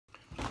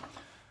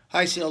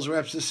Hi, sales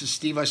reps. This is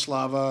Steve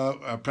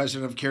Islava,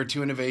 president of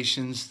Care2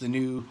 Innovations, the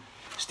new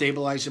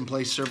stabilized in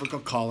place cervical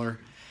collar.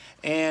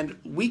 And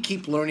we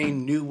keep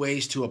learning new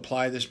ways to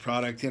apply this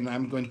product, and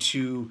I'm going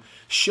to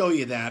show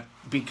you that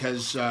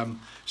because I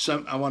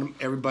want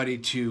everybody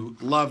to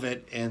love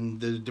it, and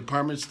the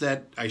departments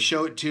that I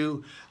show it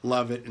to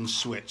love it and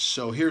switch.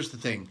 So here's the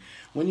thing.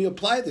 When you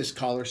apply this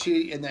collar,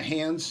 see in the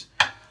hands,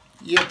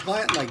 you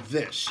apply it like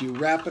this. You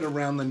wrap it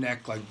around the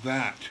neck like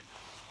that.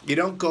 You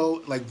don't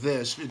go like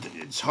this.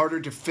 It's harder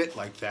to fit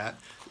like that.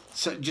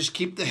 So just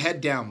keep the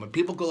head down. When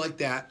people go like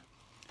that,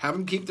 have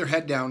them keep their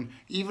head down.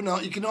 Even though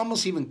you can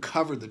almost even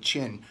cover the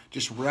chin.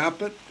 Just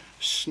wrap it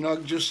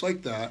snug just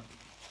like that.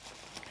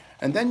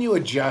 And then you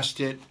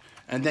adjust it,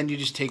 and then you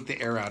just take the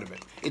air out of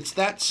it. It's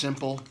that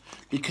simple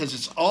because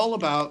it's all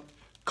about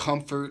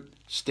comfort,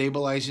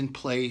 stabilize in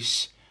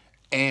place,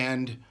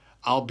 and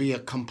I'll be a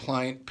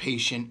compliant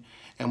patient,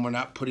 and we're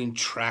not putting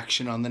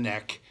traction on the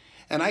neck.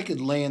 And I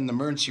could lay in the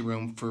emergency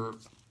room or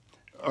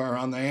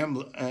on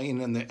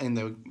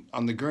the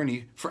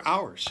gurney for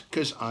hours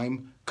because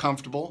I'm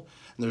comfortable.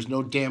 And there's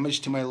no damage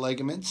to my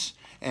ligaments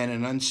and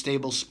an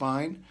unstable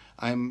spine.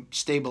 I'm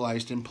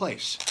stabilized in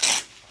place.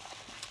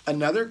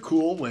 Another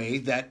cool way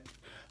that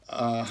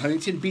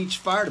Huntington Beach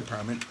Fire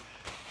Department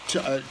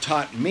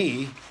taught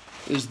me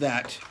is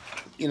that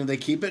they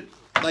keep it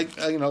like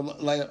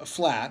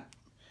flat,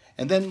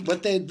 and then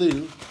what they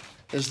do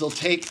is they'll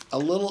take a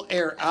little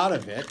air out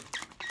of it.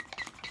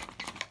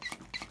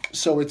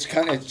 So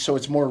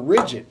it's more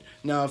rigid.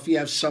 Now, if you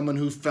have someone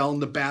who fell in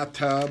the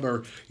bathtub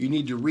or you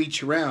need to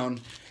reach around,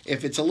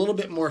 if it's a little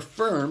bit more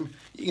firm,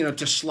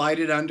 to slide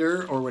it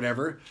under or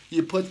whatever,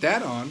 you put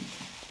that on.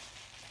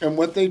 And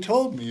what they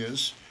told me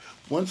is,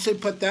 once they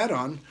put that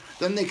on,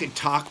 then they could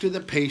talk to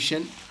the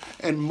patient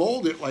and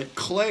mold it like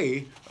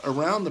clay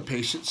around the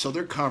patient so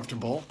they're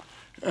comfortable,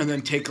 and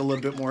then take a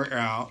little bit more air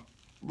out.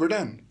 We're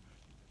done.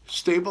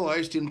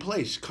 Stabilized in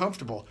place,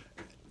 comfortable.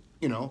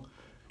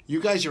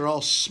 You guys are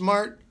all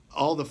smart.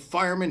 All the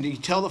firemen, you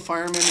tell the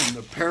firemen and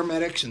the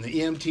paramedics and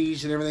the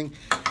EMTs and everything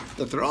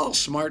that they're all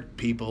smart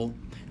people.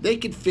 They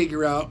can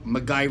figure out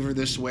MacGyver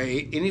this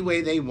way, any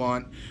way they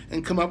want,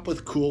 and come up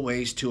with cool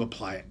ways to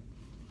apply it.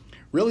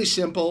 Really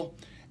simple.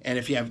 And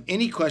if you have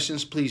any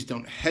questions, please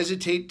don't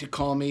hesitate to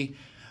call me,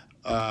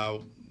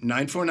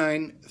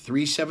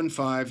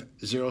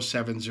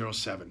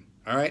 949-375-0707.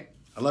 All right?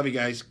 I love you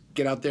guys.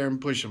 Get out there and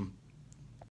push them.